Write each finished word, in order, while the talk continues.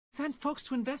Sent folks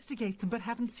to investigate them, but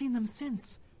haven't seen them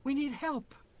since. We need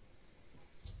help.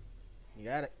 You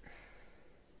got it.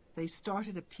 They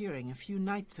started appearing a few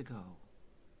nights ago.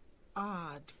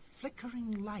 Odd,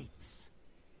 flickering lights.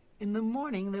 In the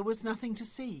morning, there was nothing to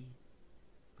see.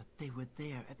 But they were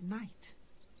there at night.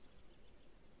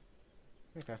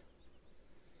 Okay.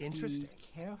 Interesting. Be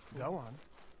careful. Go on.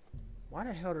 Why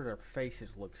the hell do their faces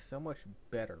look so much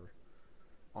better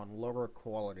on lower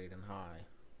quality than high?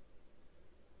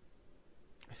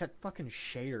 It's that fucking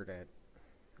shader that...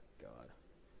 God.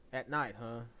 At night,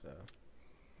 huh? So,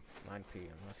 9 p.m.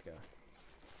 Let's go.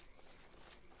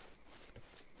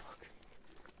 Fuck.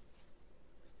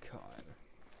 God.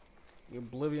 The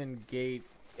Oblivion gate.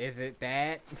 Is it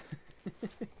that?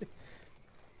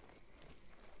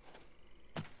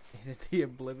 Is it the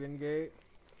Oblivion gate?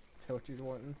 Is that what you're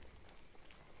wanting?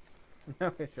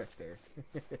 No, it's right there.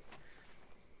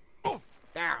 Oh!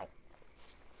 Ow!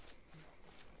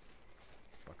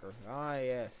 Fucker. Ah,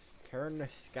 yes. Turn the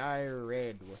sky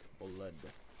red with blood.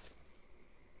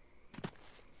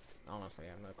 Honestly, I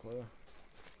have no clue.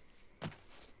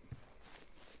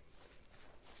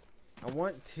 I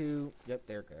want to... Yep,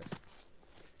 there it goes.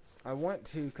 I want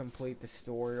to complete the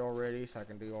story already so I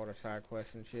can do all the side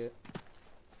quests and shit.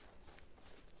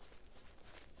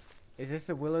 Is this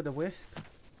a will-o'-the-wisp?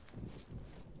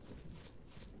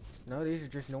 No, these are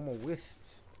just normal wisps.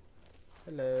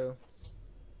 Hello.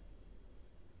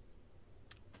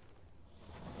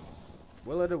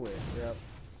 Will-o'-the-wisp, yep.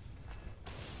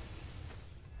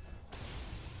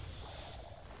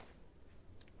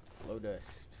 Glow dust.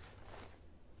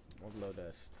 More glow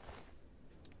dust.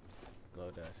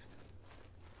 Glow dust.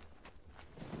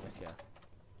 Let's go.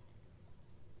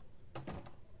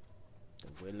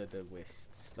 The will-o'-the-wisps.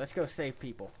 Let's go save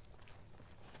people.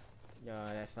 No,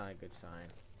 that's not a good sign.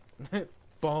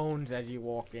 Bones as you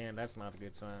walk in. That's not a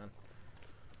good sign.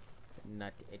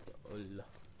 Not at all.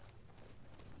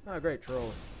 Oh, great.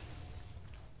 Trolls.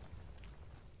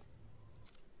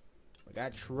 We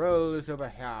got trolls over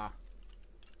here.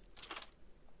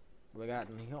 We got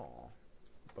in here.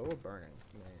 Bow of burning.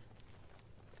 Man.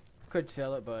 Could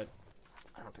sell it, but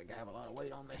I don't think I have a lot of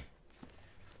weight on me.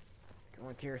 Can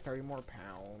only carry 30 more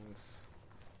pounds.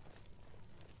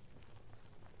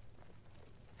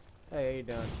 Hey, how you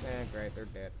doing? Eh, great, they're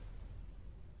dead.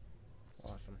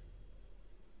 Awesome.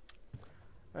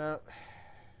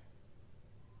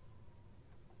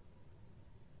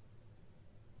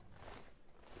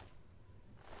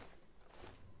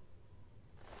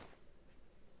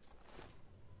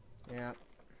 Yeah.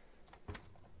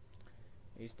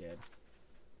 He's dead.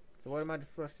 So what am I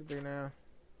supposed to do now?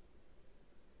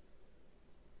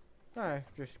 Alright,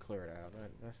 just clear it out.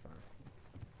 That's fine.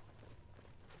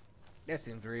 That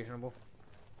seems reasonable.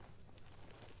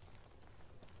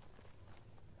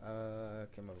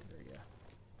 Come over here, yeah.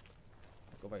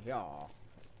 Go over here.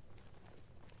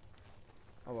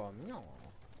 Oh, no.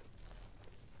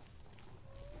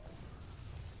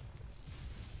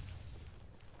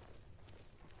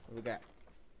 What we got?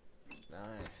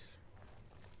 Nice.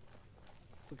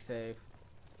 Quick save.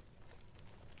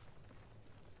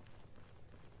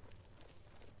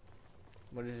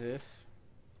 What is this?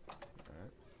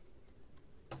 Alright.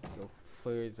 Go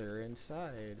further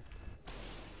inside.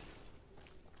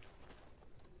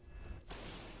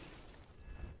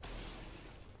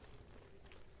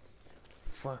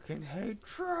 Fucking hate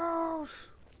trolls.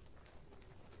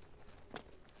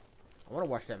 I want to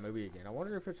watch that movie again. I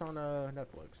wonder if it's on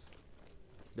Netflix.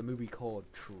 The movie called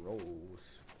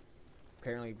Trolls.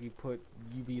 Apparently, if you put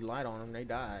UV light on them, they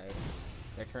die.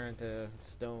 They turn into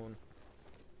stone.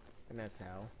 And that's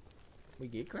how we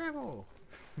get gravel.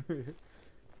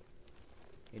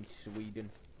 In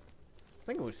Sweden. I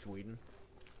think it was Sweden.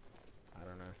 I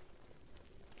don't know.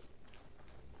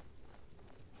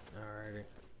 Alrighty.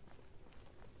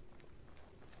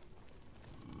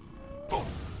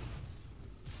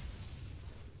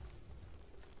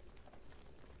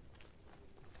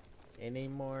 Any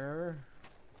more?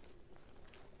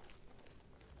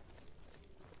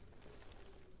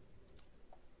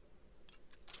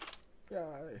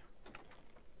 Yay!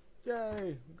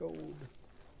 Yay! Gold!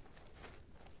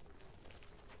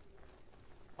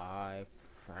 I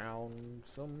found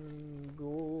some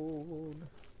gold.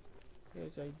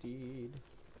 Yes, I did.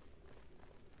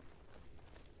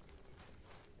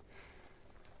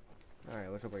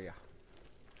 Alright, what's over here?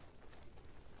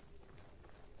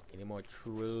 Any more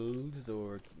trolls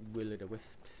or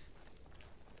will-o'-the-wisps?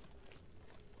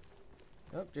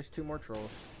 Nope, just 2 more trolls.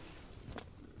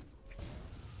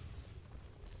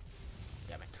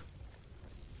 Damn it.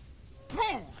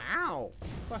 Ow!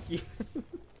 Fuck you.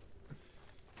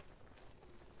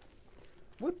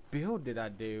 What build did I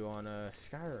do on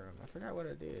Skyrim? I forgot what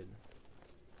I did.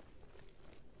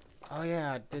 Oh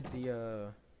yeah, I did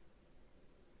the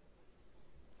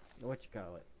what you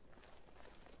call it?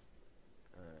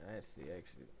 That's the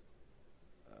exit.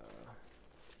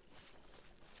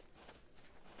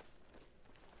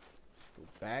 Let's go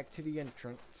back to the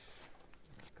entrance.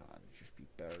 God, it'd just be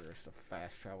better just to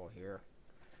fast travel here.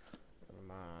 Never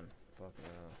mind. Fucking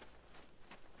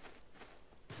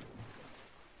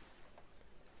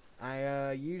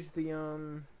I used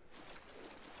the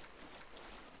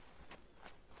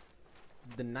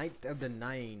Knight of the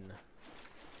Nine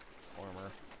armor.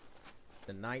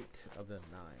 The Knight of the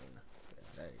Nine. Yeah,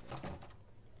 there you go.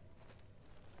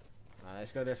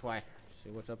 Let's go this way.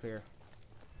 See what's up here.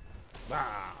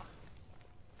 Ah!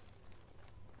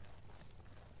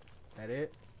 That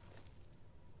it?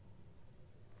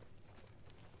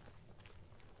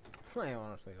 I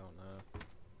honestly don't know.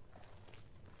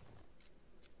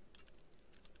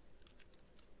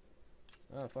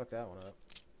 Oh, fuck that one up.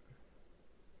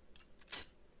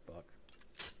 Fuck.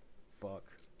 Fuck.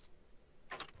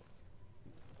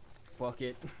 Fuck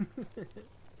it.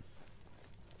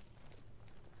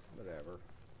 Whatever.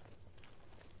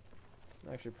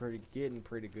 I'm actually getting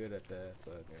pretty good at that,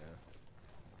 but yeah.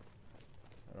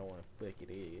 I don't want to flick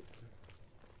it.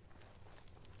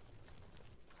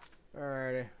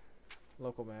 Alrighty.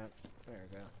 Local map. There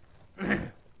we go.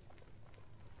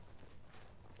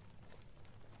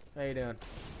 How you doing?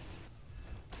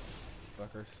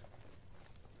 Fuckers.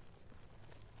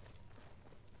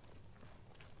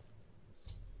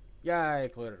 Yeah, I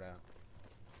cleared it out.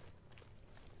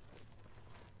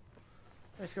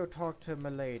 Let's go talk to my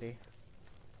lady.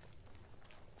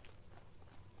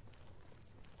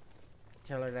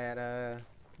 Tell her that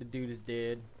the dude is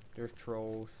dead. There's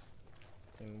trolls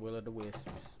and will-o'-the-wisps.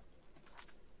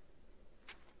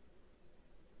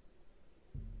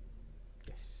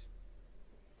 Yes.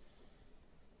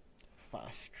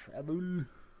 Fast travel.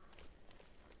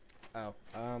 Oh,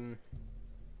 let's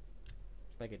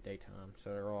make it daytime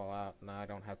so they're all out and I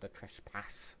don't have to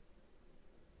trespass.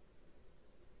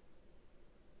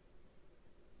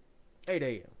 8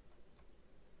 a.m.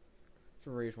 It's a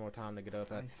reasonable time to get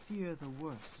up at. I fear the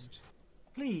worst.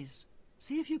 Please,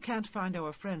 see if you can't find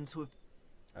our friends who have...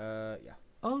 Yeah.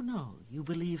 Oh no, you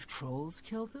believe trolls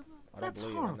killed them? That's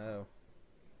horrible. I know.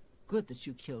 Good that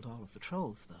you killed all of the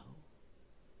trolls, though.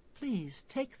 Please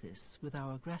take this with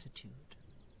our gratitude.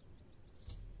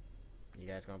 You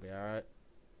guys gonna be alright?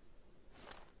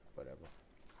 Whatever.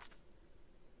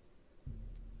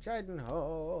 Jaden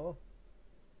Ho.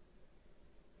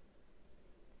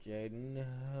 Jaden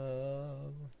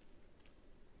Ho.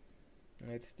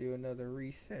 Let's do another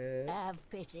reset. Have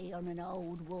pity on an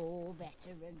old war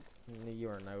veteran. You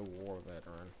are no war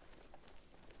veteran.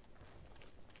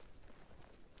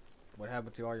 What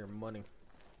happened to all your money?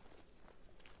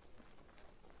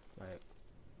 Wait.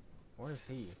 Where's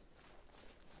he?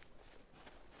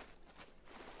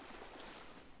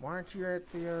 Why aren't you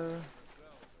at the, Well,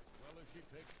 if she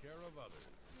takes care of others.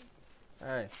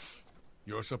 Hey.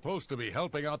 You're supposed to be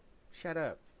helping out. Shut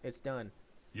up. It's done.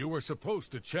 You were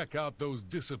supposed to check out those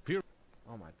disappear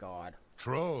Oh my god.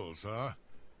 trolls, huh?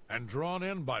 And drawn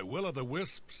in by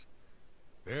will-o'-the-wisps?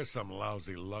 There's some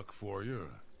lousy luck for you.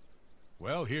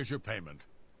 Well, here's your payment.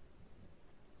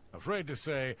 Afraid to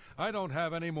say, I don't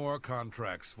have any more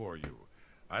contracts for you.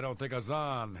 I don't think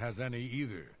Azan has any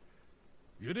either.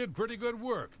 You did pretty good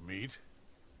work, meat.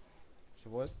 So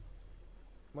what?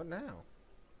 What now?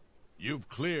 You've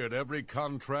cleared every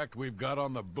contract we've got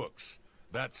on the books.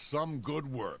 That's some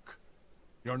good work.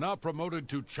 You're now promoted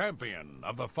to champion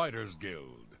of the Fighters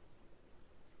Guild.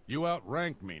 You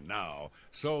outrank me now,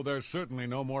 so there's certainly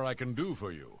no more I can do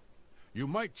for you. You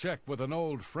might check with an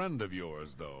old friend of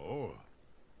yours, though.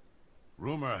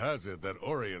 Rumor has it that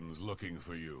Orion's looking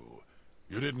for you.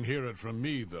 You didn't hear it from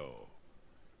me, though.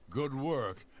 Good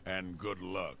work and good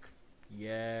luck.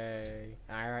 Yay.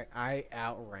 Alright, I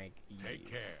outrank you.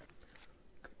 Take care.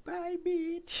 Goodbye,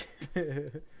 bitch.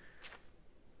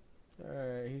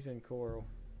 Alright, he's in Coral.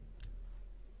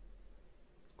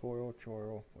 Coral,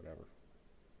 Choral, whatever.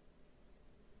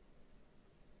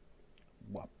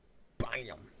 Wha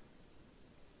bam!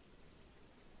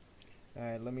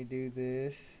 Alright, let me do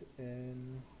this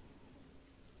and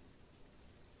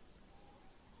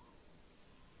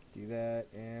do that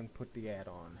and put the ad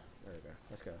on. There we go.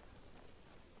 Let's go.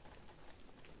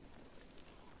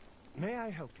 May I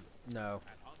help you? No.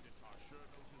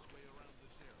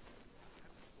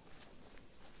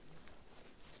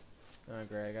 Alright,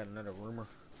 great. I got another rumor.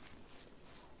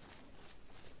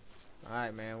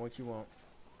 Alright, man. What you want?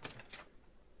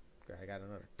 Great. I got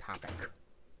another topic.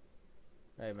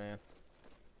 Hey, man.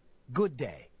 Good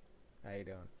day. How you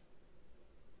doing?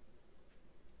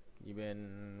 You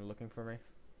been looking for me?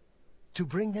 To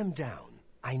bring them down,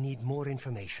 I need more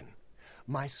information.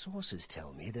 My sources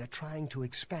tell me they're trying to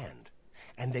expand,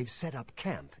 and they've set up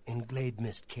camp in Glade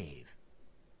Mist Cave.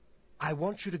 I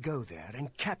want you to go there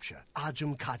and capture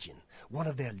Ajum Kajin, one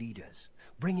of their leaders.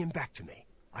 Bring him back to me.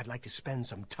 I'd like to spend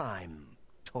some time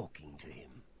talking to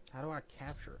him. How do I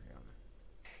capture him?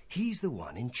 He's the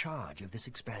one in charge of this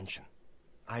expansion.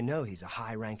 I know he's a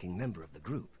high-ranking member of the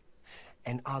group.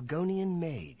 An Argonian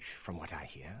mage, from what I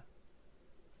hear.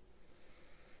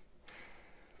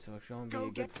 So it's gonna be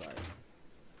a good fight.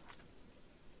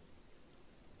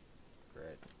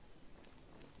 Great.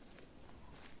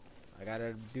 I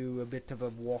gotta do a bit of a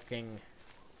walking.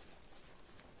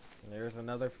 And there's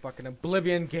another fucking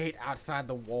Oblivion gate outside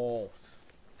the walls.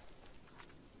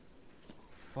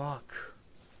 Fuck.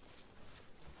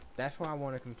 That's why I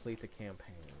want to complete the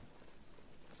campaign.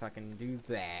 So I can do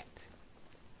that.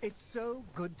 It's so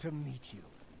good to meet you.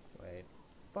 Wait.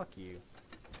 Fuck you.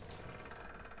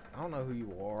 I don't know who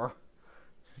you are.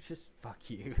 Just fuck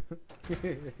you.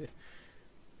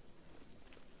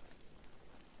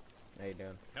 How you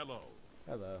doing? Hello.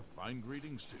 Hello. Fine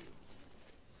greetings to you.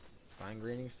 Fine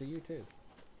greetings to you too.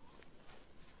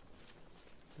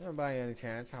 By any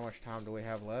chance, how much time do we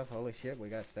have left? Holy shit, we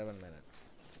got 7 minutes.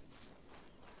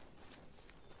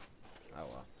 Oh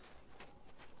well.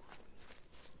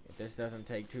 If this doesn't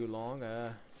take too long,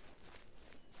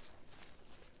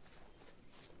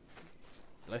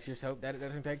 let's just hope that it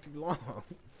doesn't take too long.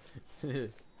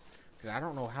 Cause I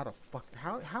don't know how to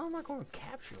how am I going to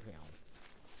capture him?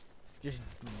 Just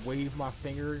wave my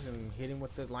fingers and hit him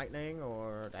with the lightning,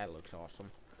 or that looks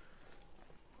awesome.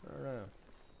 I don't know.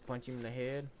 Punch him in the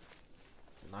head,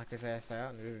 knock his ass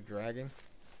out, and just drag him.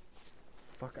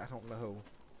 Fuck, I don't know.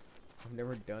 I've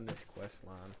never done this quest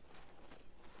line.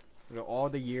 You know, all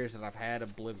the years that I've had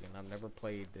Oblivion, I've never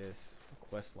played this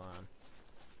quest line.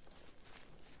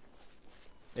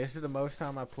 This is the most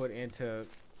time I put into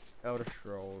Elder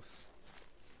Scrolls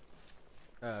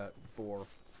 4.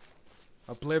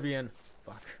 Oblivion.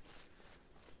 Fuck.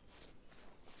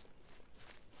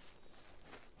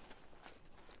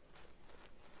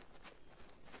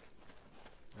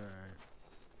 Alright.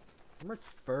 How much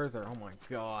further? Oh my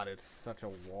god, it's such a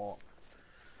walk.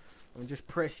 I'm just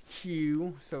press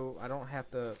Q so I don't have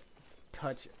to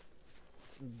touch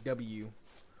W.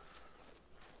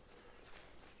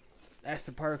 That's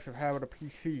the perks of having a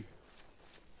PC.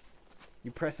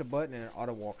 You press a button and it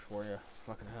auto walks for you.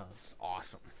 Fucking hell, it's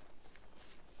awesome.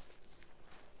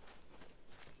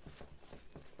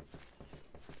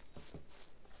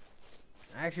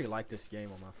 I actually like this game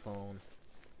on my phone.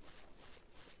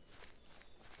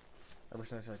 Ever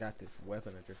since I got this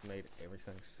weapon, it just made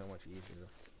everything so much easier.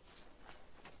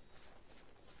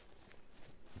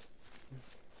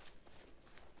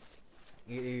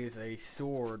 It is a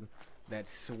sword that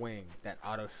swings, that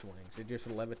auto swings. It just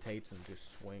levitates and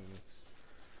just swings.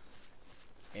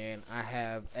 And I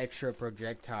have extra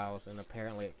projectiles, and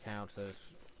apparently it counts as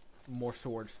more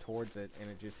swords towards it, and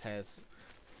it just has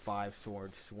 5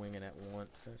 swords swinging at once.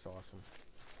 That's awesome.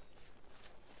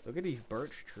 Look at these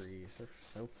birch trees. They're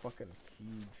so fucking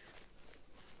huge.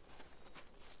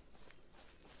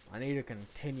 I need to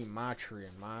continue my tree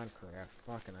in Minecraft.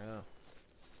 Fucking hell.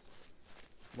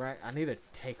 Right, I need to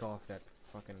take off that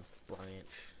fucking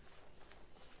branch.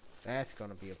 That's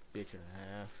gonna be a bitch and a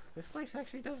half. This place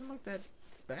actually doesn't look that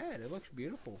bad. It looks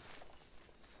beautiful.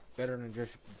 Better than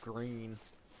just green.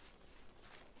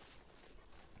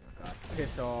 Oh god,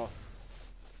 piss off.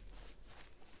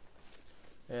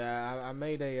 Yeah, I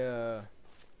made a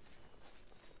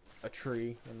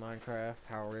tree in Minecraft,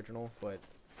 how original, but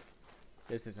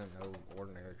this isn't no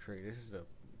ordinary tree. This is a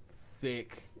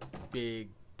thick, big,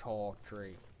 tall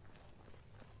tree.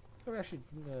 Maybe I should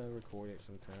record it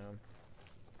sometime.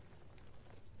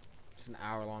 Just an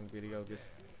hour-long video. Just,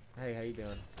 hey, how you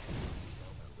doing?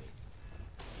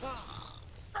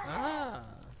 Ah!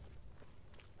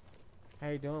 How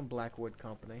you doing, Blackwood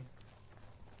Company?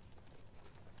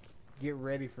 Get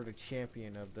ready for the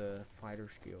champion of the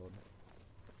Fighters Guild.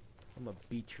 I'm gonna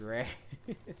beat your ass.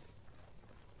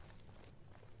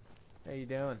 How you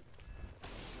doing?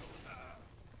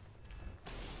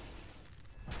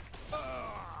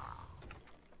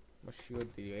 Must see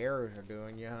what the arrows are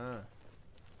doing you, huh?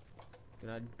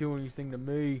 You're not doing anything to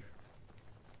me.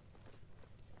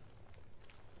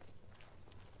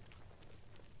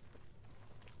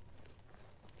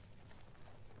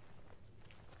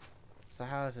 So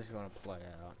how is this going to play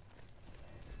out?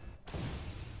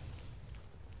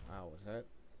 Oh, was that?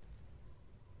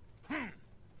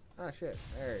 Oh shit,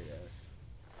 there he goes.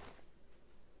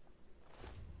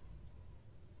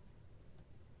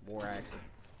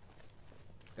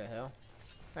 the hell?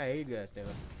 Hey, you guys doing?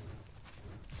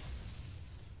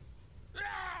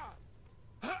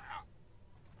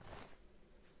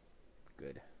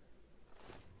 Good.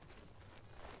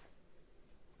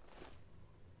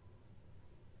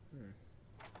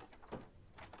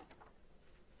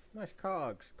 Nice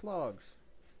clogs. Wow,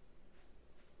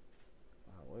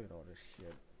 look at all this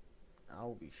shit.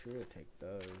 I'll be sure to take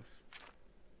those.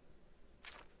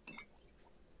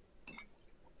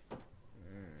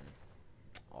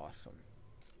 Awesome.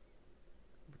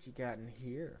 What you got in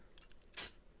here?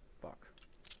 Fuck.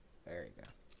 There you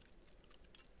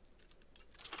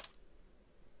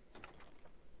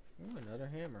go. Ooh, another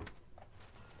hammer.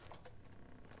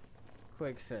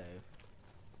 Quick save.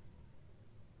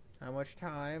 How much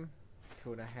time?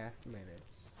 2.5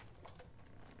 minutes.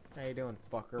 How you doing,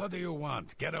 fucker? What do you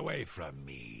want? Get away from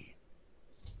me.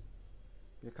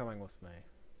 You're coming with me.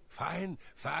 Fine,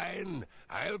 fine.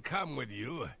 I'll come with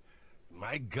you.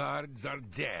 My guards are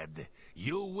dead.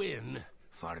 You win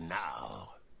for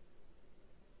now.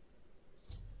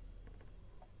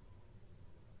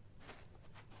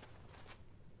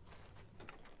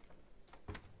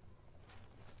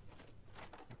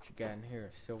 What you got in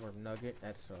here? A silver nugget?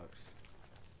 That sucks.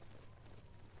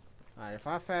 Alright, if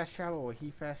I fast travel, will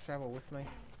he fast travel with me?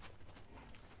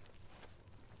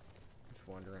 Just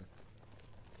wondering.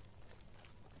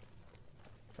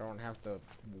 So I don't have to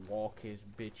walk his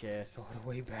bitch ass all the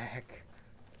way back.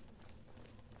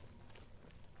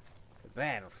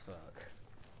 That'll suck.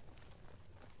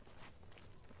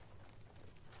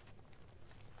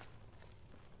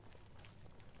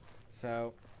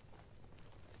 So,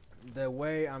 the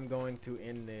way I'm going to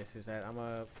end this is that I'm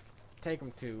gonna take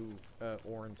him to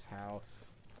Orin's house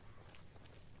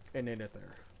and end it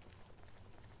there.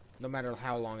 No matter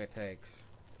how long it takes.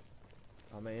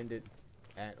 I'm gonna end it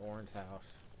at Orin's house.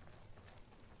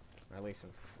 Or at least in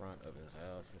front of his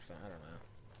house or something. I don't know.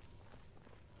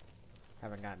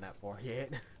 Haven't gotten that far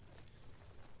yet.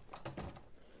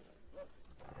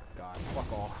 God,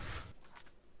 fuck off.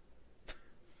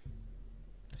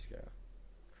 Let's go.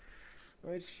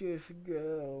 Let's just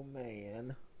go,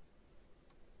 man.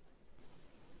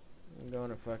 I'm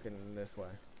going to fucking this way.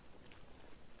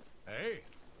 Hey.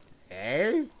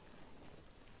 Hey?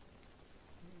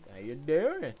 How you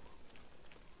doing?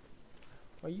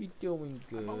 Are you doing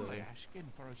good? I'm only asking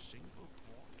for a single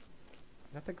quart.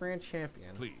 Not the grand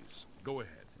champion. Please, go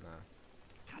ahead. No.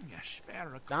 Can you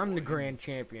spare a I'm the coin? grand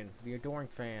champion. The adoring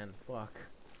fan. Fuck.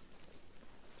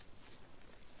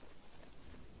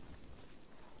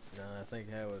 No, I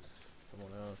think that was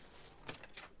someone else.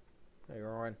 Hey,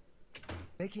 Rowan.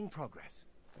 Making progress.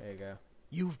 There you go.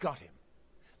 You've got him.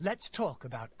 Let's talk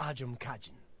about Ajum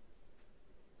Kajin.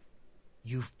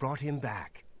 You've brought him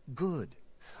back. Good.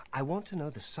 I want to know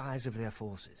the size of their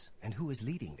forces and who is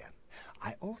leading them.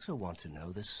 I also want to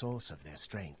know the source of their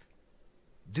strength.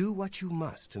 Do what you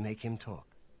must to make him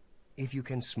talk. If you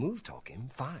can smooth talk him,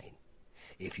 fine.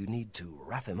 If you need to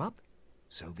rough him up,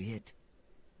 so be it.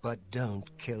 But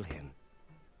don't kill him.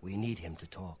 We need him to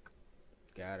talk.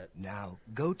 Got it. Now,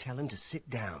 go tell him to sit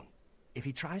down. If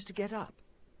he tries to get up,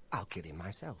 I'll kill him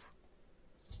myself.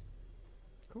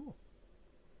 Cool.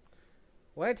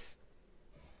 Let's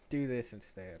do this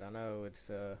instead. I know it's,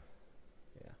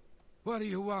 yeah. What do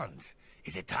you want?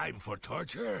 Is it time for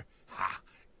torture? Ha!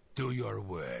 Do your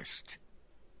worst.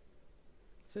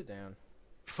 Sit down.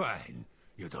 Fine.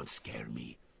 You don't scare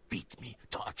me, beat me,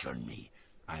 torture me.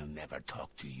 I'll never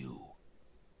talk to you.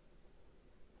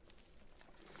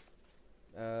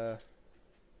 Let's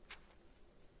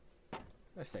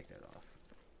take that off.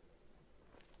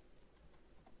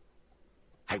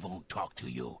 I won't talk to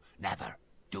you. Never.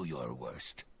 Do your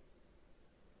worst.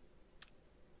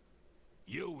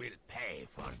 You will pay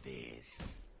for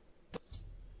this.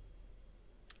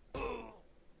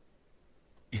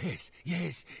 Yes,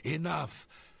 yes, enough.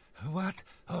 What?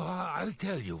 Oh, I'll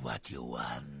tell you what you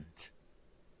want.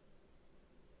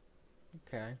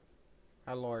 Okay.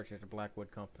 How large is the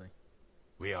Blackwood company?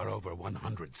 We are over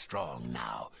 100 strong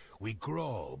now. We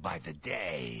grow by the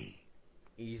day.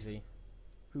 Easy.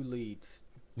 Who leads?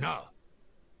 No,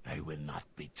 I will not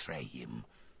betray him.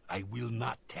 I will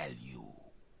not tell you.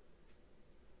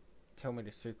 Tell me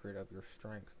the secret of your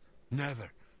strength.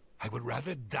 Never. I would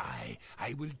rather die.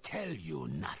 I will tell you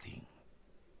nothing.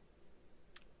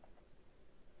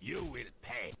 You will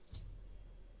pay.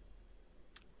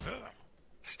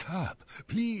 Stop,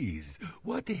 please.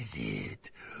 What is it?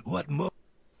 What more?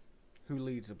 Who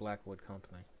leads the Blackwood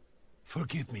company?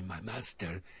 Forgive me, my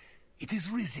master. It is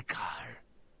Rizikar.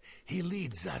 He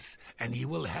leads us, and he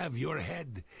will have your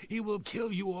head. He will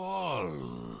kill you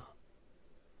all.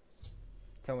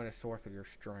 Tell me the source of your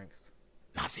strength.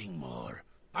 Nothing more.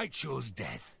 I chose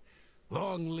death.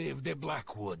 Long live the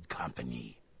Blackwood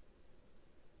Company.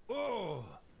 Oh!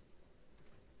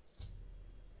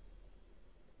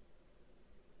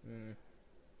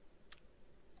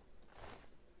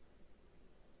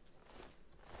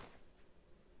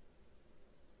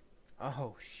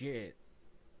 Oh, shit.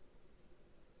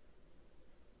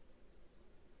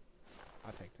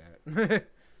 I'll take that.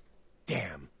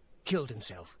 Damn. Killed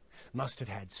himself. Must have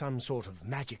had some sort of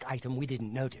magic item we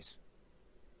didn't notice.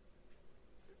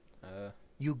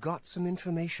 You got some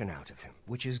information out of him,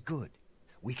 which is good.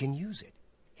 We can use it.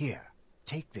 Here,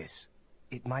 take this.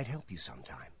 It might help you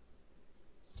sometime.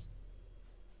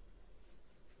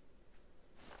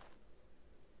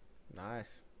 Nice.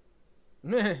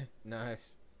 Nice.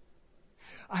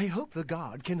 I hope the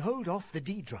guard can hold off the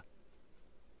Daedra.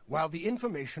 While the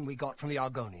information we got from the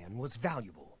Argonian was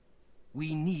valuable,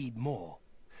 we need more.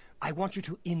 I want you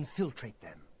to infiltrate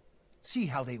them. See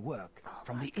how they work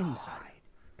from the inside.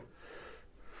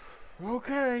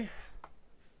 Okay.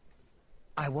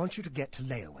 I want you to get to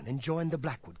Leowen and join the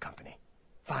Blackwood Company.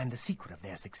 Find the secret of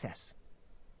their success.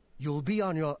 You'll be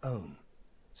on your own.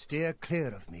 Steer clear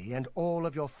of me and all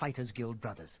of your Fighters Guild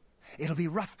brothers. It'll be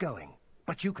rough going,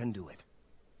 but you can do it.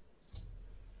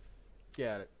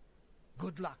 Got it.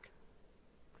 Good luck.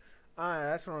 Alright,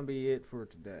 that's going to be it for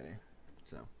today.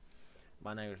 So,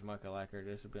 my name is Michael Acker.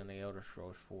 This has been the Elder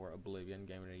Scrolls 4 Oblivion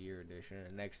Game of the Year edition.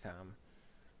 And next time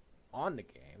on the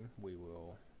game, we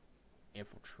will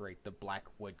infiltrate the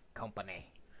Blackwood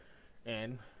Company.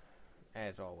 And,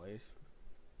 as always,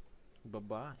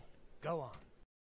 bye-bye. Go on.